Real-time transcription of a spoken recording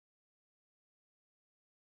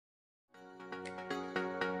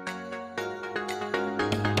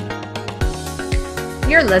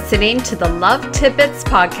You're listening to the Love Tidbits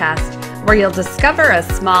podcast, where you'll discover a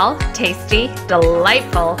small, tasty,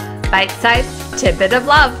 delightful, bite-sized tidbit of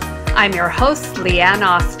love. I'm your host, Leanne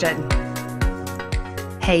Austin.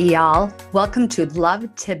 Hey, y'all. Welcome to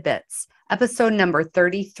Love Tidbits, episode number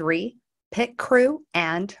 33, Pit Crew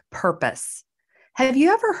and Purpose. Have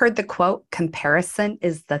you ever heard the quote, "Comparison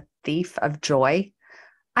is the thief of joy"?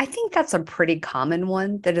 I think that's a pretty common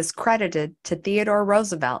one that is credited to Theodore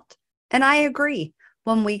Roosevelt. And I agree.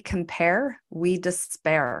 When we compare, we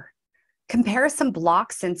despair. Comparison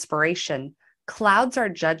blocks inspiration, clouds our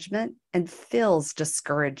judgment, and feels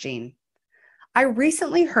discouraging. I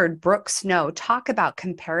recently heard Brooke Snow talk about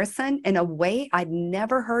comparison in a way I'd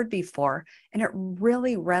never heard before, and it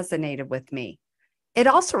really resonated with me. It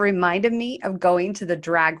also reminded me of going to the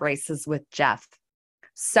drag races with Jeff.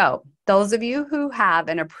 So, those of you who have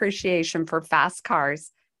an appreciation for fast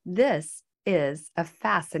cars, this is a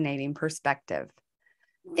fascinating perspective.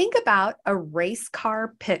 Think about a race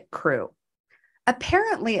car pit crew.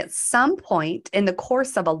 Apparently, at some point in the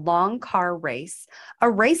course of a long car race,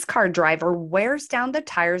 a race car driver wears down the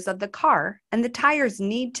tires of the car and the tires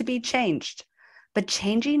need to be changed. But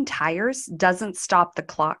changing tires doesn't stop the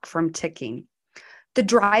clock from ticking. The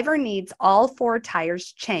driver needs all 4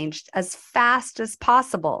 tires changed as fast as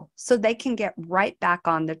possible so they can get right back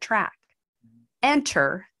on the track.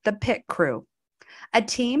 Enter the pit crew, a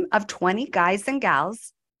team of 20 guys and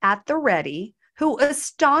gals at the ready who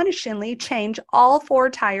astonishingly change all 4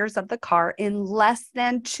 tires of the car in less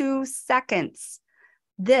than 2 seconds.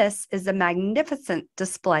 This is a magnificent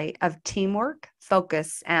display of teamwork,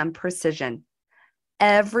 focus, and precision.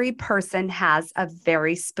 Every person has a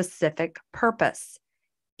very specific purpose.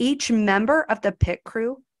 Each member of the pit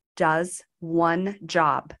crew does one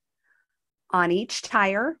job. On each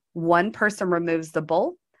tire, one person removes the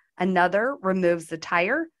bolt, another removes the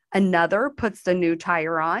tire, another puts the new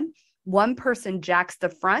tire on, one person jacks the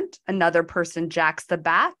front, another person jacks the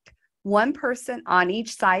back, one person on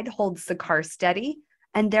each side holds the car steady,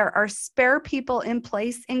 and there are spare people in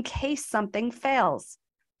place in case something fails.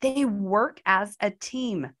 They work as a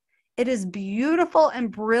team. It is beautiful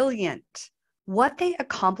and brilliant. What they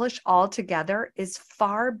accomplish all together is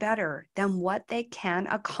far better than what they can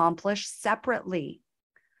accomplish separately.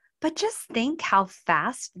 But just think how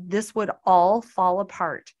fast this would all fall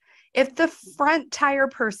apart if the front tire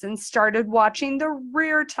person started watching the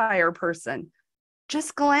rear tire person.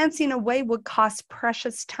 Just glancing away would cost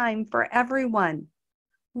precious time for everyone.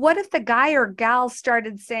 What if the guy or gal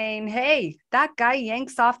started saying, "Hey, that guy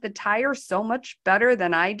yanks off the tire so much better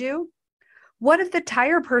than I do"? What if the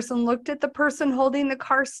tire person looked at the person holding the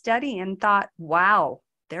car steady and thought, "Wow,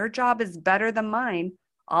 their job is better than mine.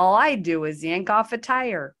 All I do is yank off a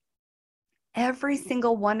tire"? Every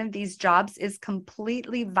single one of these jobs is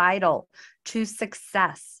completely vital to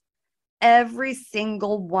success. Every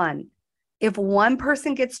single one. If one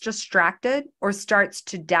person gets distracted or starts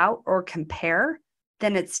to doubt or compare,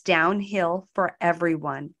 then it's downhill for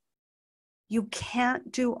everyone. You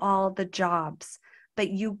can't do all the jobs, but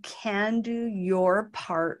you can do your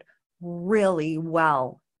part really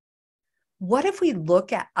well. What if we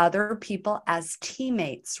look at other people as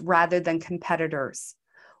teammates rather than competitors?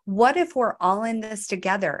 What if we're all in this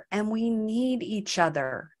together and we need each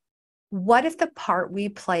other? What if the part we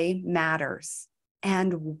play matters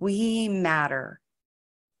and we matter?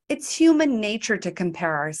 It's human nature to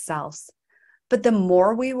compare ourselves, but the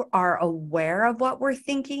more we are aware of what we're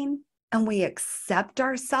thinking and we accept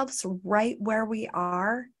ourselves right where we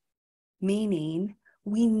are, meaning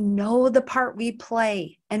we know the part we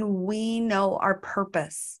play and we know our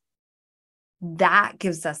purpose, that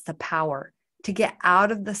gives us the power to get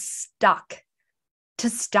out of the stuck,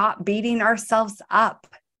 to stop beating ourselves up,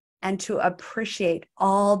 and to appreciate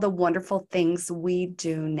all the wonderful things we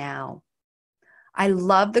do now. I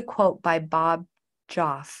love the quote by Bob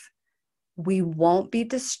Joff. We won't be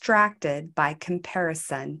distracted by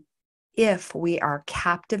comparison if we are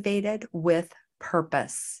captivated with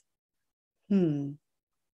purpose.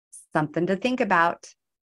 Something to think about.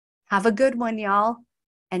 Have a good one, y'all.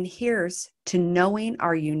 And here's to knowing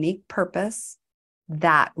our unique purpose,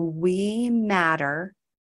 that we matter,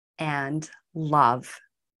 and love.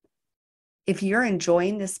 If you're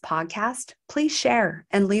enjoying this podcast, please share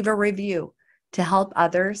and leave a review to help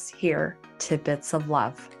others hear tidbits of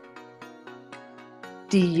love.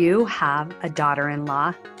 Do you have a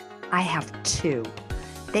daughter-in-law? I have 2.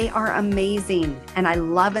 They are amazing and I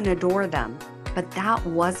love and adore them, but that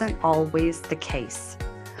wasn't always the case.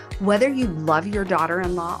 Whether you love your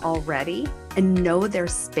daughter-in-law already and know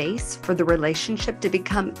there's space for the relationship to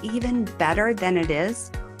become even better than it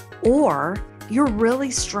is, or you're really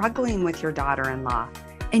struggling with your daughter-in-law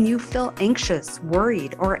and you feel anxious,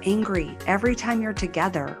 worried, or angry every time you're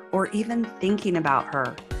together or even thinking about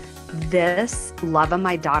her, this Love of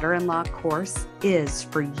My Daughter-in-Law course is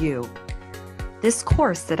for you. This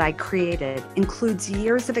course that I created includes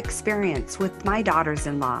years of experience with my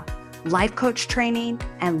daughters-in-law, life coach training,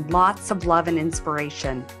 and lots of love and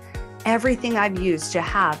inspiration. Everything I've used to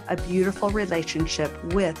have a beautiful relationship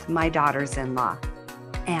with my daughters-in-law.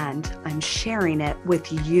 And I'm sharing it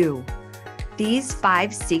with you. These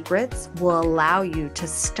 5 secrets will allow you to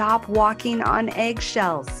stop walking on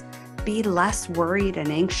eggshells, be less worried and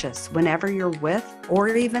anxious whenever you're with or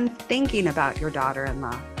even thinking about your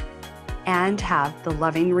daughter-in-law, and have the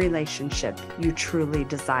loving relationship you truly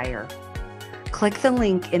desire. Click the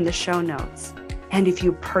link in the show notes, and if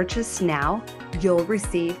you purchase now, you'll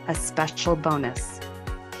receive a special bonus.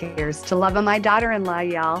 Here's to Love of My Daughter-in-Law,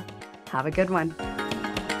 y'all. Have a good one.